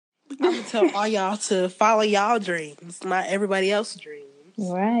gonna tell all y'all to follow y'all dreams, not everybody else's dreams.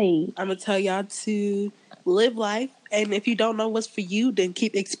 Right. I'm gonna tell y'all to live life, and if you don't know what's for you, then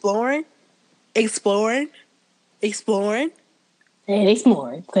keep exploring. And exploring,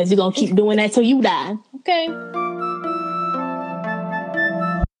 because you're gonna keep doing that till you die. Okay.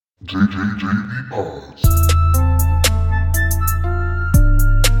 JJJB Pods.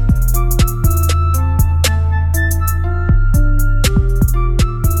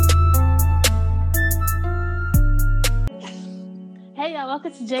 Hey y'all,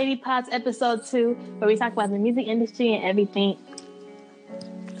 welcome to JD Pods episode 2, where we talk about the music industry and everything.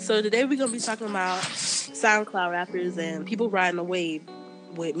 So today we're gonna be talking about SoundCloud rappers and people riding a wave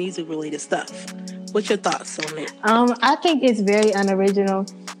with music related stuff. What's your thoughts on it? I think it's very unoriginal,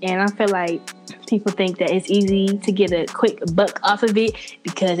 and I feel like people think that it's easy to get a quick buck off of it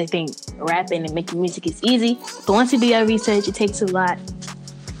because they think rapping and making music is easy. But once you do your research, it takes a lot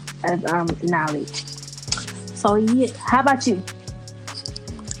of knowledge. So yeah, how about you?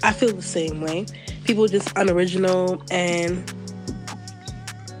 I feel the same way. People just unoriginal and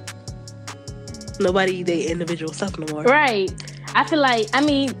nobody they individual stuff no more. Right. I feel like,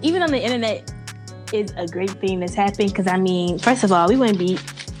 even on the internet is a great thing that's happened because, first of all, we wouldn't be,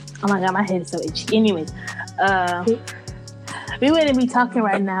 oh my God, my head is so itchy. Anyways, we wouldn't be talking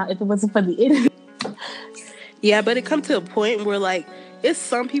right now if it wasn't for the internet. Yeah, but it comes to a point where, like, it's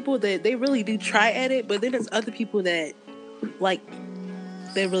some people that they really do try at it, but then there's other people that, like,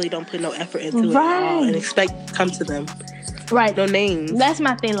 they really don't put no effort into it at all and expect to come to them. Right. No names. That's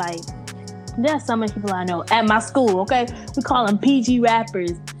my thing, like, there are so many people I know at my school, okay? We call them PG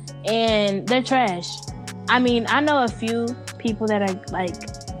rappers, and they're trash. I know a few people that are, like,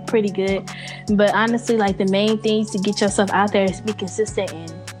 pretty good, but honestly, like, the main things to get yourself out there is be consistent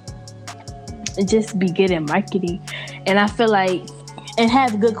and just be good at marketing. And I feel like, and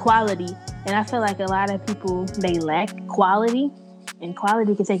have good quality. And I feel like a lot of people, they lack quality, and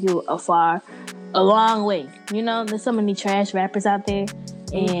quality can take you a long way. You know, there's so many trash rappers out there.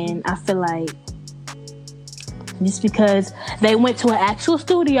 And I feel like just because they went to an actual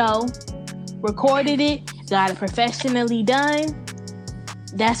studio, recorded it, got it professionally done,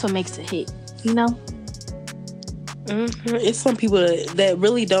 that's what makes it hit, you know? Mm-hmm. It's some people that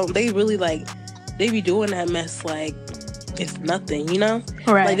really don't, they really like, they be doing that mess like it's nothing, you know?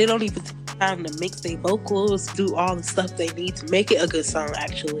 Right. Like they don't even take time to mix their vocals, do all the stuff they need to make it a good song,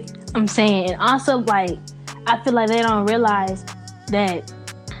 actually. I'm saying, and also, like, I feel like they don't realize that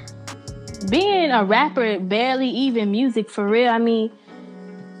being a rapper, barely even music for real.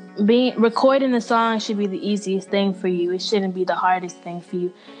 Recording a song should be the easiest thing for you. It shouldn't be the hardest thing for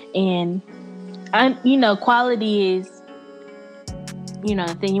you. And quality is,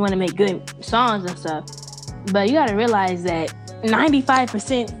 the thing. You want to make good songs and stuff, but you got to realize that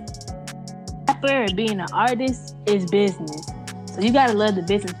 95% rapper and being an artist is business. So you got to love the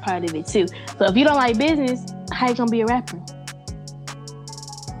business part of it too. So if you don't like business, how you gonna be a rapper?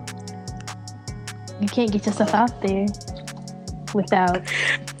 You can't get yourself out there without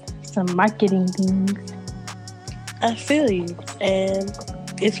some marketing things. I feel you. And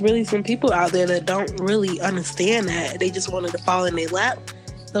it's really some people out there that don't really understand that. They just wanted to fall in their lap.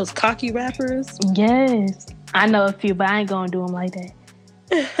 Those cocky rappers. Yes. I know a few, but I ain't gonna do them like that.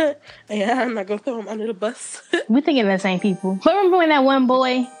 Yeah, I'm not gonna throw them under the bus. We're thinking of the same people. But remember when that one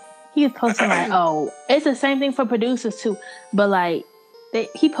boy, he was posting like, it's the same thing for producers too. But like,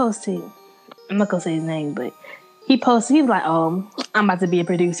 he posted, I'm not gonna say his name, but he was like, I'm about to be a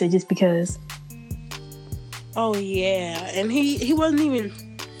producer just because. Oh yeah, and he wasn't even,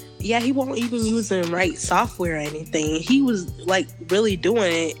 he won't even use the right software or anything. He was like really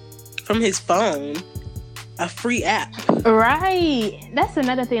doing it from his phone, a free app. Right, that's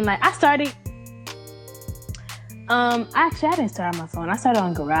another thing. Like I started, I didn't start on my phone. I started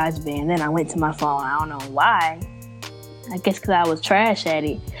on GarageBand, then I went to my phone. I don't know why. I guess because I was trash at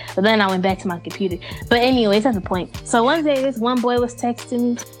it. But then I went back to my computer. But anyways, that's the point. So one day, this one boy was texting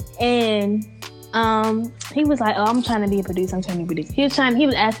me, and he was like, I'm trying to be a producer. He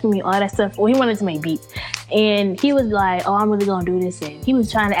was asking me all that stuff. Well, he wanted to make beats. And he was like, I'm really going to do this. And he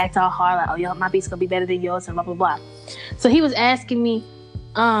was trying to act all hard, like, my beats going to be better than yours and blah, blah, blah. So he was asking me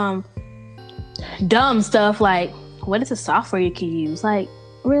dumb stuff like, what is the software you can use? Like,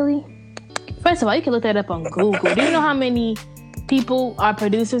 really? First of all, you can look that up on Google. Do you know how many people are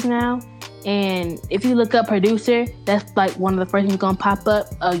producers now? And if you look up producer, that's like one of the first things going to pop up.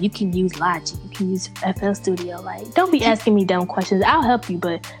 Oh, you can use Logic. You can use FL Studio. Like, don't be asking me dumb questions. I'll help you,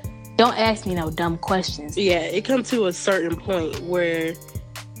 but don't ask me no dumb questions. Yeah, it comes to a certain point where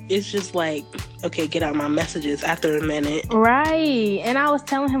it's just like okay, get out my messages after a minute. Right. And I was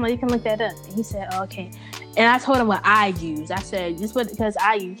telling him, like, you can look that up. And he said, oh, okay. And I told him what I use. I said, just because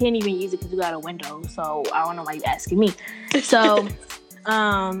you can't even use it because you got a window. So I don't know why you asking me. So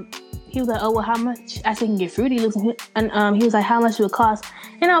he was like, oh, well, how much? I said, you can get Fruity Loops. And he was like, how much it would cost?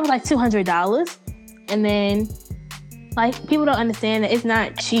 And I was like, $200. And then, like, people don't understand that it's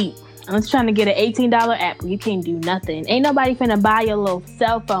not cheap. I'm just trying to get an $18 app. You can't do nothing. Ain't nobody finna buy your little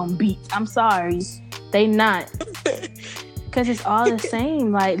cell phone beats. I'm sorry. They not. Because it's all the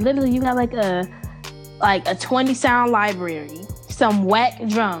same. Like, literally, you got like a 20 sound library. Some whack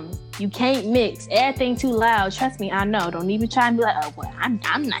drums. You can't mix. Everything too loud. Trust me, I know. Don't even try and be like, oh, well, I'm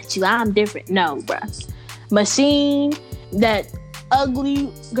not you. I'm different. No, bruh. Machine, that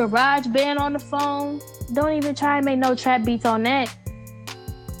ugly garage band on the phone. Don't even try and make no trap beats on that.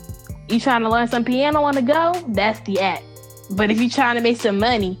 You trying to learn some piano on the go? That's the app. But if you trying to make some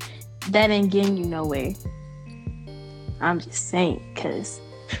money, that ain't getting you nowhere. I'm just saying, because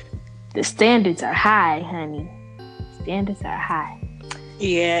the standards are high, honey. Standards are high.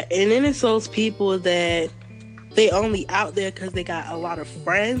 Yeah, and then it's those people that they only out there because they got a lot of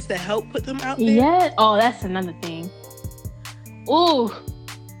friends that help put them out there. Yeah. Oh, that's another thing. Ooh,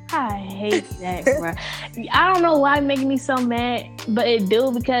 I hate that, bro. I don't know why it make me so mad, but it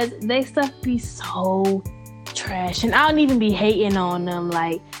do, because they stuff be so trash. And I don't even be hating on them.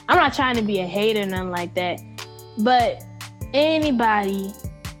 Like, I'm not trying to be a hater on them like that. But anybody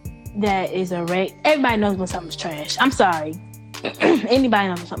that is everybody knows when something's trash. I'm sorry. Anybody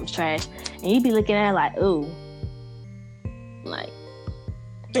knows when something's trash. And you be looking at it like, ooh. Like.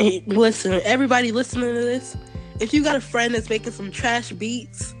 Hey, listen, everybody listening to this, if you got a friend that's making some trash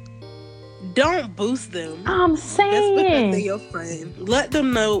beats, don't boost them. I'm saying. That's because they're your friend. Let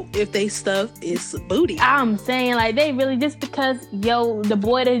them know if they stuff is booty. I'm saying, like, they really, just because, the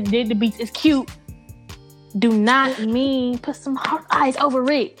boy that did the beats is cute, do not mean put some hard eyes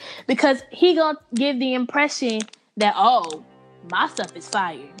over it. Because he gonna give the impression that, oh, my stuff is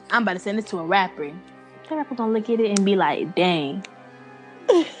fire. I'm about to send this to a rapper. The rapper gonna look at it and be like, dang.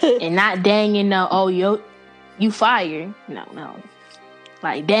 And not dang and no, oh, you fire. No.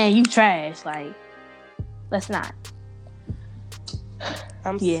 Like, dang, you trash. Like, let's not.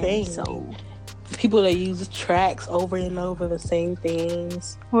 I'm saying. So, people that use tracks over and over the same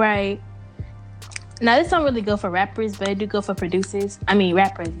things. Right. Now, this don't really go for rappers, but it do go for producers. I mean,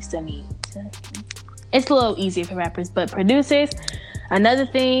 rappers, you still need to. It's a little easier for rappers, but producers, another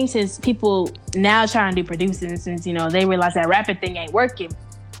thing, since people now trying to do producing, since, they realize that rapping thing ain't working,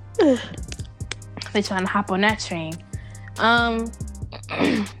 they trying to hop on that train.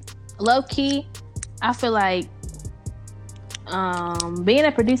 Low key, I feel like being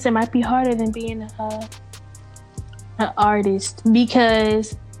a producer might be harder than being an artist,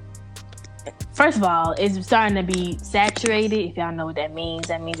 because first of all, it's starting to be saturated. If y'all know what that means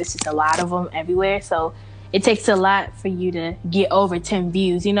it's just a lot of them everywhere. So it takes a lot for you to get over 10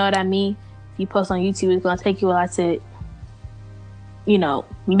 views. You know what I mean? If you post on YouTube, it's going to take you a lot to,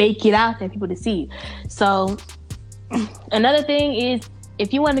 make it out there, people to see. So another thing is,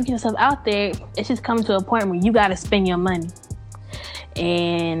 if you want to get yourself out there, it's just coming to a point where you got to spend your money.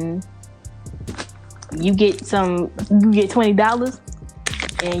 And you get $20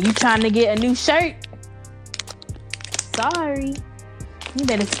 and you trying to get a new shirt. Sorry. You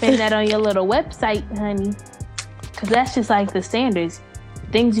better spend that on your little website, honey. Because that's just like the standards.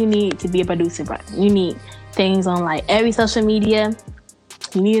 Things you need to be a producer, bro. You need things on like every social media.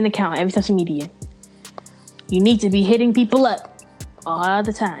 You need an account on every social media. You need to be hitting people up all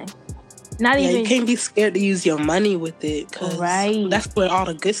the time. You can't be scared to use your money with it, because right. That's where all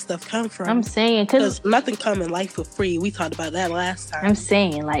the good stuff comes from. I'm saying, because nothing comes in life for free. We talked about that last time. I'm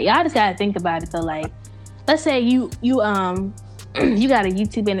saying, like, y'all just gotta think about it though. Like, let's say you you got a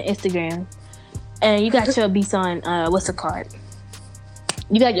YouTube and an Instagram, and you got your beats on what's the card?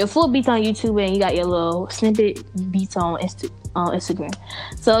 You got your full beats on YouTube and you got your little snippet beats on Instagram.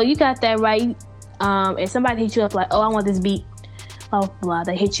 So you got that right. If somebody hits you up like, oh, I want this beat, blah, blah, blah,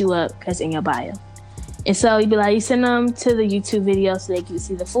 they hit you up because in your bio. And so you be like, you send them to the YouTube video so they can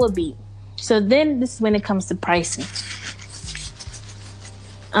see the full beat. So then this is when it comes to pricing.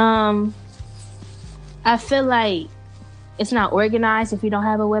 I feel like it's not organized if you don't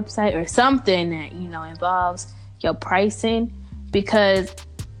have a website or something that, involves your pricing. Because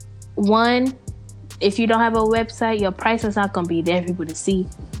one, if you don't have a website, your price is not going to be there for people to see.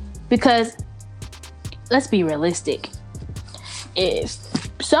 Because let's be realistic. If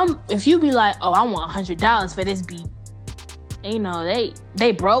you be like, oh, I want $100 for this beat,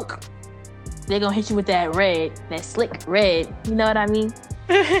 they broke. They're gonna hit you with that slick red. You know what I mean?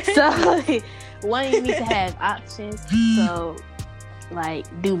 So one, you need to have options. So, like,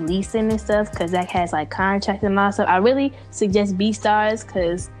 do leasing and stuff, because that has, like, contracts and all stuff. I really suggest BeatStars,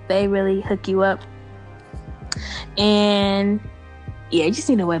 because they really hook you up. And, yeah, you just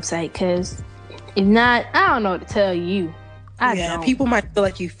need a website, because if not, I don't know what to tell you. I don't. People might feel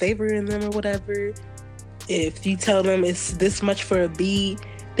like you favoring them or whatever. If you tell them it's this much for a beat,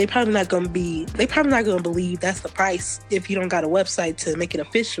 they probably not gonna believe that's the price if you don't got a website to make it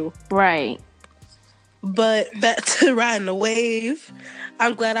official. Right. But back to riding the wave.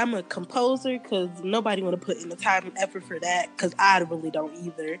 I'm glad I'm a composer, because nobody want to put in the time and effort for that, because I really don't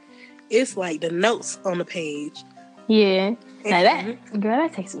either. It's like the notes on the page. Yeah. Now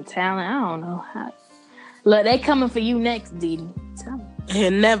that takes some talent. I don't know how. Look, they coming for you next, Didi.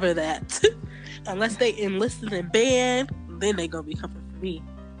 And never that. Unless they enlisted in band, then they gonna be coming for me.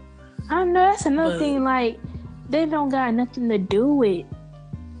 I know, that's another thing. Like, they don't got nothing to do with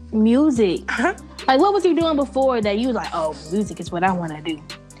music. Uh-huh. Like, what was you doing before that you was like, oh, music is what I want to do?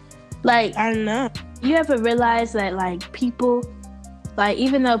 Like, I know. You ever realize that, like, people, like,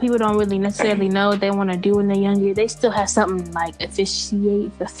 even though people don't really necessarily know what they want to do when they're younger, they still have something like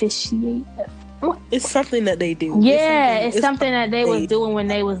officiate. It's something that they do. Yeah, it's something that they was doing when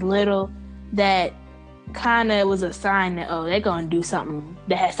they was little that kind of was a sign that, oh, they're going to do something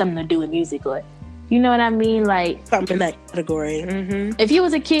that has something to do with music. Or, you know what I mean? Like, something in that category. Mm-hmm. If you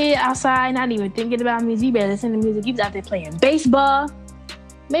was a kid outside not even thinking about music, you better listen to music. You was out there playing baseball.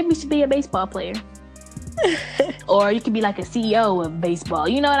 Maybe you should be a baseball player. Or you could be like a CEO of baseball.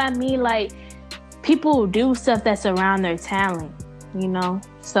 You know what I mean? Like, people do stuff that's around their talent, you know?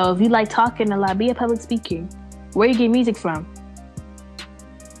 So if you like talking a lot, be a public speaker. Where you get music from?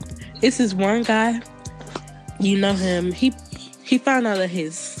 It's this one guy, you know him. He found out that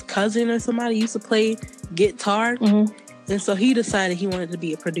his cousin or somebody used to play guitar, and so he decided he wanted to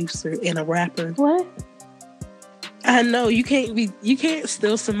be a producer and a rapper. What? I know you can't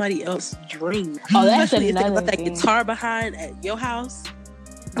steal somebody else's dream. Oh, that's especially if they another got that thing. guitar behind at your house.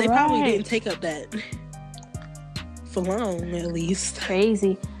 They probably didn't take up that for long, at least.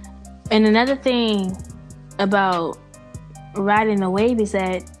 Crazy. And another thing about riding the wave is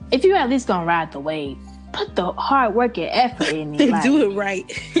that if you're at least gonna ride the wave, put the hard work and effort in it. Like, do it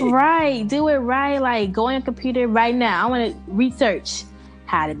right. Right. Do it right. Like, go on your computer right now. I want to research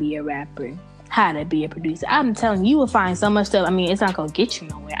how to be a rapper, how to be a producer. I'm telling you, you will find so much stuff. I mean, it's not gonna get you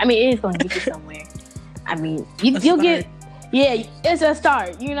nowhere. I mean, it is gonna get you somewhere. I mean, you'll get. Yeah, it's a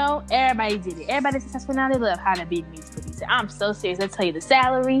start, you know? Everybody did it. Everybody's successful now. They love how to be a music producer. I'm so serious. They'll tell you the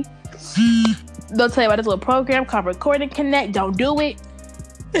salary. They'll tell you about this little program called Recording Connect. Don't do it.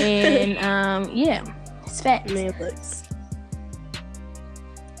 And, yeah, it's facts. Man, look.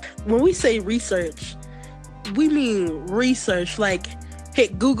 When we say research, we mean research. Like,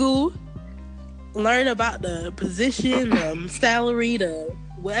 hit Google, learn about the position, salary, the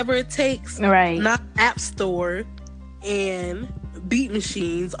whatever it takes. Right. Not App Store and beat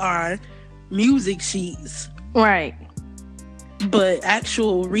machines are music sheets. Right. But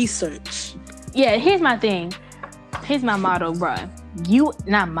actual research. Yeah, here's my thing. Here's my motto, bruh.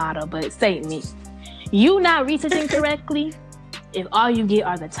 Not motto, but statement. You not researching correctly if all you get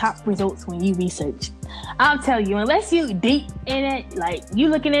are the top results when you research. I'll tell you, unless you deep in it, like you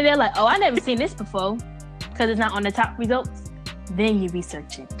looking at it like, oh, I never seen this before, because it's not on the top results, then you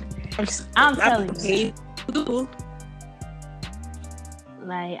researching. I'm telling you.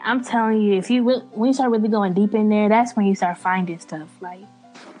 Like, I'm telling you, when you start really going deep in there, that's when you start finding stuff. Like,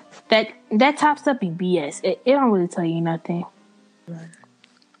 that top stuff be BS. It don't really tell you nothing. Right.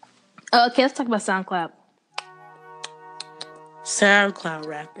 Okay, let's talk about SoundCloud. SoundCloud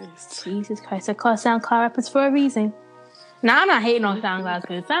rappers. Jesus Christ, I call SoundCloud rappers for a reason. Now, I'm not hating on SoundCloud,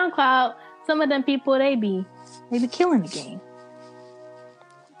 because SoundCloud, some of them people, they be killing the game.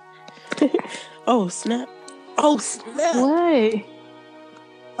 Oh, snap. Oh, snap. What?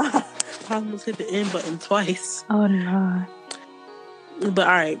 I almost hit the end button twice. Oh, no. But,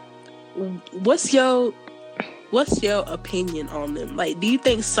 all right. What's your opinion on them? Like, do you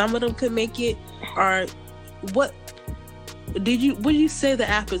think some of them could make it? Or would you say the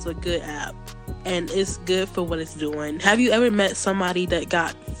app is a good app and it's good for what it's doing? Have you ever met somebody that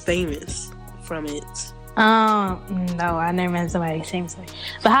got famous from it? No, I never met somebody famous.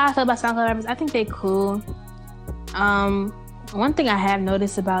 But how I feel about SoundCloud rappers, I think they cool. One thing I have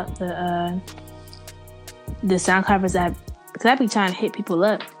noticed about the SoundCloud rappers, because I be trying to hit people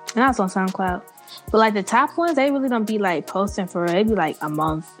up, and I was on SoundCloud. But like the top ones, they really don't be like posting for it. They be like a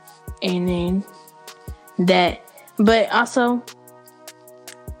month, and then that. But also,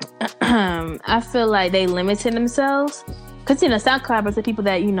 I feel like they limited themselves Because, SoundCloud is the people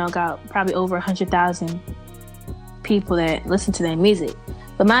that, got probably over 100,000 people that listen to their music.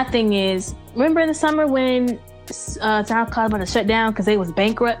 But my thing is, remember in the summer when SoundCloud was going to shut down because they was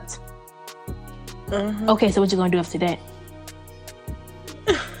bankrupt? Okay, so what you going to do after that?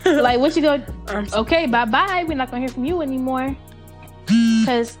 Like, what you going to... Okay, bye-bye. We're not going to hear from you anymore.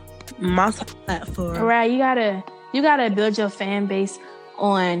 Because... multi-platform. Right, you gotta build your fan base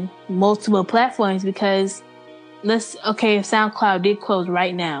on multiple platforms because if SoundCloud did close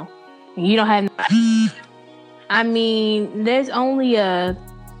right now, and you don't have, I mean, there's only if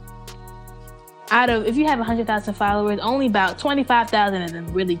you have 100,000 followers, only about 25,000 of them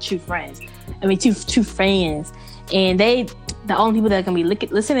really true friends. I mean, true fans, and the only people that are gonna be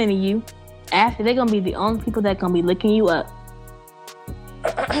listening to you after they're gonna be the only people that are gonna be looking you up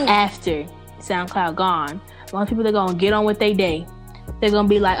after SoundCloud gone. A lot of people that are gonna get on with their day. They're gonna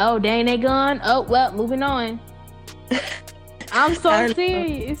be like, "Oh, dang, they gone. Oh, well, moving on." I'm so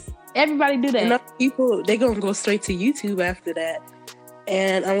serious. Everybody do that. Enough people, they gonna go straight to YouTube after that.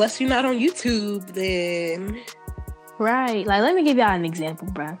 And unless you're not on YouTube, then right. Like, let me give y'all an example,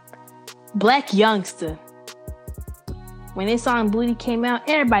 bro. Black Youngster. When his song "Booty" came out,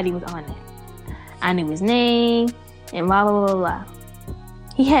 everybody was on it. I knew his name and blah blah blah blah.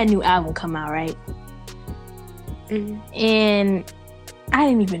 He had a new album come out, right? Mm-hmm. And I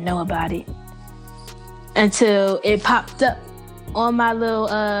didn't even know about it until it popped up on my little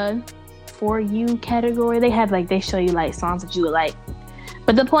For You category. They show you like songs that you would like.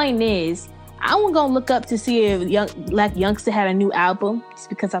 But the point is, I wasn't gonna look up to see if Black Youngster had a new album just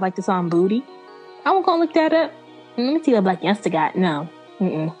because I like the song "Booty." I wasn't gonna look that up. Let me see what Black Youngster got. No.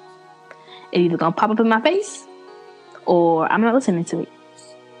 It's either gonna pop up in my face or I'm not listening to it.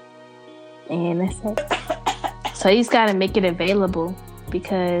 And that's it. So you just gotta make it available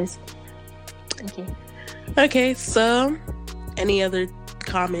because... Okay, so any other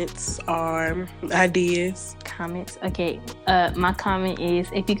comments or ideas? Comments? Okay. My comment is,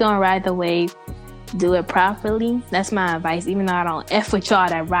 if you're gonna ride the wave, do it properly. That's my advice. Even though I don't F with y'all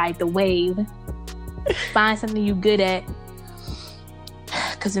that ride the wave. Find something you're good at.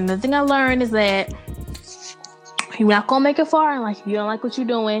 Because another thing I learned is that you're not gonna make it far in life if you don't like what you're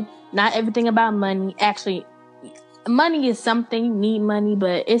doing. Not everything about money. Actually, money is something. You need money,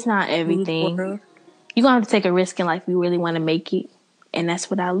 but it's not everything. You're gonna have to take a risk in life if you really want to make it. And that's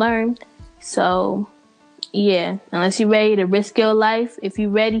what I learned. So, yeah. Unless you're ready to risk your life. If you're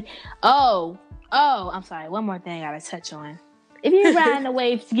ready. Oh, I'm sorry. One more thing I gotta touch on. If you're riding the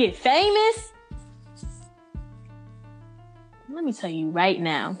wave to get famous, let me tell you right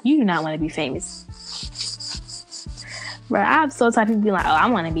now, you do not want to be famous. Bro, I'm so tired of people being like, "Oh, I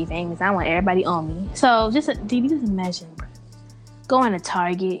want to be famous. I want everybody on me." So just imagine, bro, going to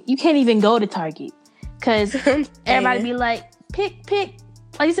Target. You can't even go to Target because everybody be like, pick.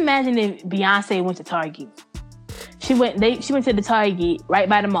 Like, just imagine if Beyonce went to Target. She went to the Target right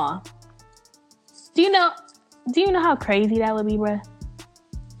by the mall. Do you know how crazy that would be, bro?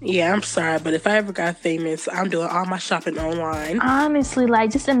 Yeah, I'm sorry, but if I ever got famous, I'm doing all my shopping online. Honestly,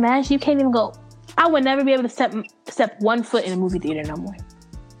 like, just imagine you can't even go. I would never be able to step one foot in a movie theater no more.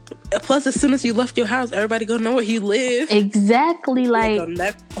 Plus, as soon as you left your house, everybody gonna know where you live. Exactly, like they'll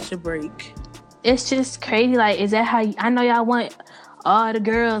never catch a break. It's just crazy. Like, is that how? I know y'all want all the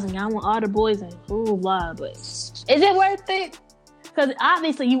girls and y'all want all the boys and blah, but is it worth it? Because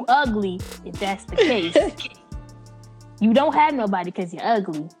obviously you ugly. If that's the case, you don't have nobody because you're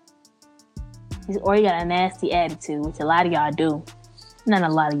ugly, or you got a nasty attitude, which a lot of y'all do. Not a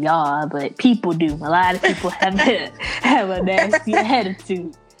lot of y'all, but people do. A lot of people have a nasty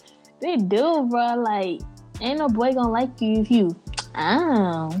attitude. They do, bro. Like, ain't no boy gonna like you if you,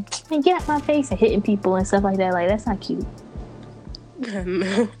 and get out my face and hitting people and stuff like that. Like, that's not cute.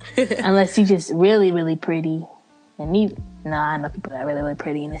 No. Unless you just really, really pretty. And I know people that are really, really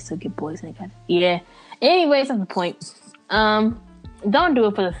pretty and they still get boys and they got. Yeah. Anyways, that's the point. Don't do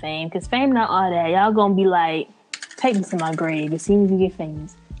it for the fame, because fame not all that. Y'all gonna be like, take me to my grave as soon as you get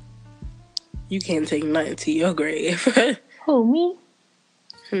famous. You can't take nothing to your grave. Who, me?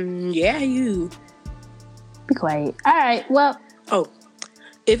 Yeah, you. Be quiet. All right, well. Oh,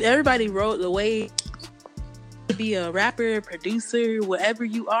 if everybody rode the wave to be a rapper, producer, whatever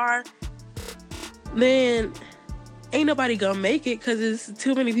you are, then ain't nobody gonna make it because there's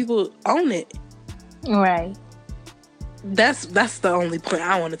too many people on it. Right. That's the only point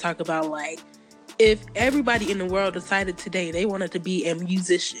I want to talk about. Like, if everybody in the world decided today they wanted to be a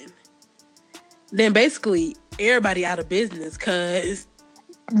musician, then basically everybody out of business, because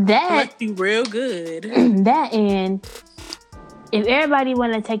that must be real good. That, and if everybody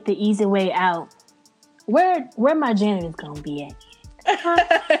want to take the easy way out, Where my janitors gonna be at?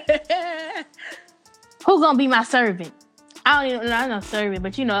 Huh? Who gonna be my servant? I don't even know. I'm no servant,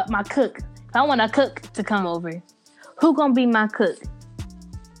 but my cook. If I want a cook to come over, who gonna be my cook?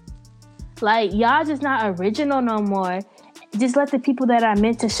 Like, y'all just not original no more. Just let the people that are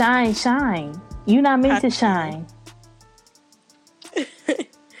meant to shine, shine. You not meant to shine.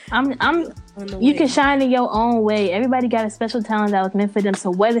 You can shine in your own way. Everybody got a special talent that was meant for them. So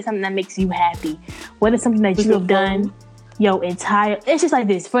what is something that makes you happy? What is something that you have done your entire... It's just like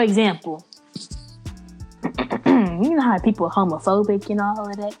this. For example, you know how people are homophobic and all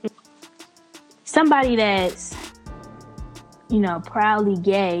of that? Somebody that's, proudly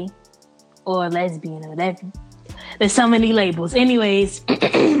gay or lesbian or whatever. There's so many labels. Anyways. Yeah,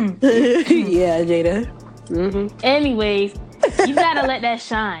 Jada. Mm-hmm. Anyways, you gotta let that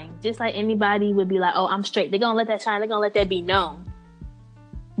shine. Just like anybody would be like, oh, I'm straight. They're gonna let that shine. They're gonna let that be known.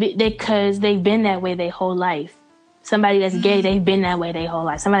 Because they've been that way their whole life. Somebody that's gay, they've been that way their whole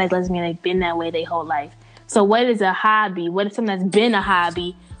life. Somebody that's lesbian, they've been that way their whole life. So what is a hobby? What is something that's been a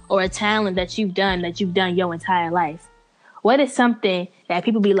hobby or a talent that you've done your entire life? What is something that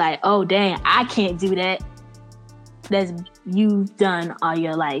people be like, oh, dang, I can't do that, that's you've done all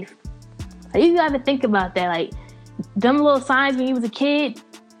your life? Like, you gotta think about that. Like, them little signs when you was a kid,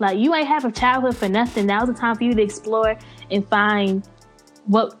 like, you ain't have a childhood for nothing. That was the time for you to explore and find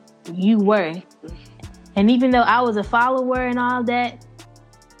what you were. And even though I was a follower and all that,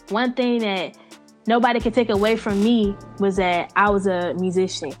 one thing that nobody could take away from me was that I was a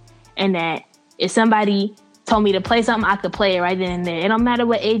musician. And that if somebody told me to play something, I could play it right then and there. It don't matter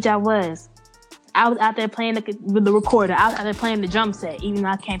what age I was. I was out there playing with the recorder. I was out there playing the drum set, even though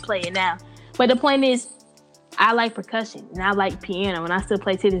I can't play it now. But the point is, I like percussion and I like piano, and I still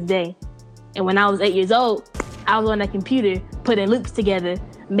play to this day. And when I was 8 years old, I was on that computer putting loops together,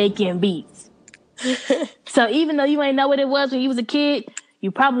 making beats. So even though you ain't know what it was when you was a kid,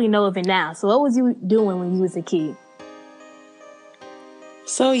 you probably know of it now. So what was you doing when you was a kid?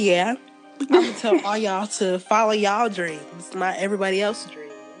 So yeah, I'm gonna tell all y'all to follow y'all dreams, not everybody else's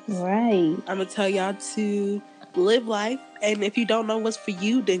dreams. Right. I'm gonna tell y'all to live life, and if you don't know what's for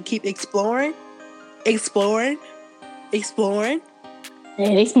you, then keep exploring, and exploring,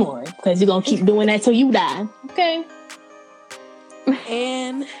 because you're gonna keep doing that till you die. Okay.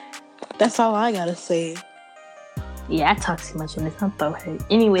 And that's all I gotta say. Yeah, I talk too much in this. I'm so hurt.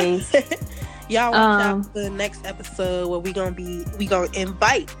 Anyways, y'all watch out for the next episode where we gonna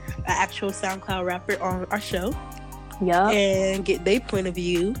invite an actual SoundCloud rapper on our show. Yup. And get their point of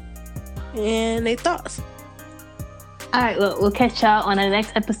view and their thoughts. All right, well, we'll catch y'all on the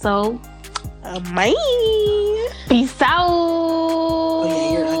next episode. Bye. Peace out. Oh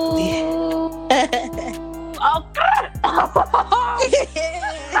yeah, you're ugly. Oh God.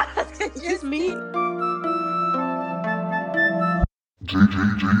 It's me.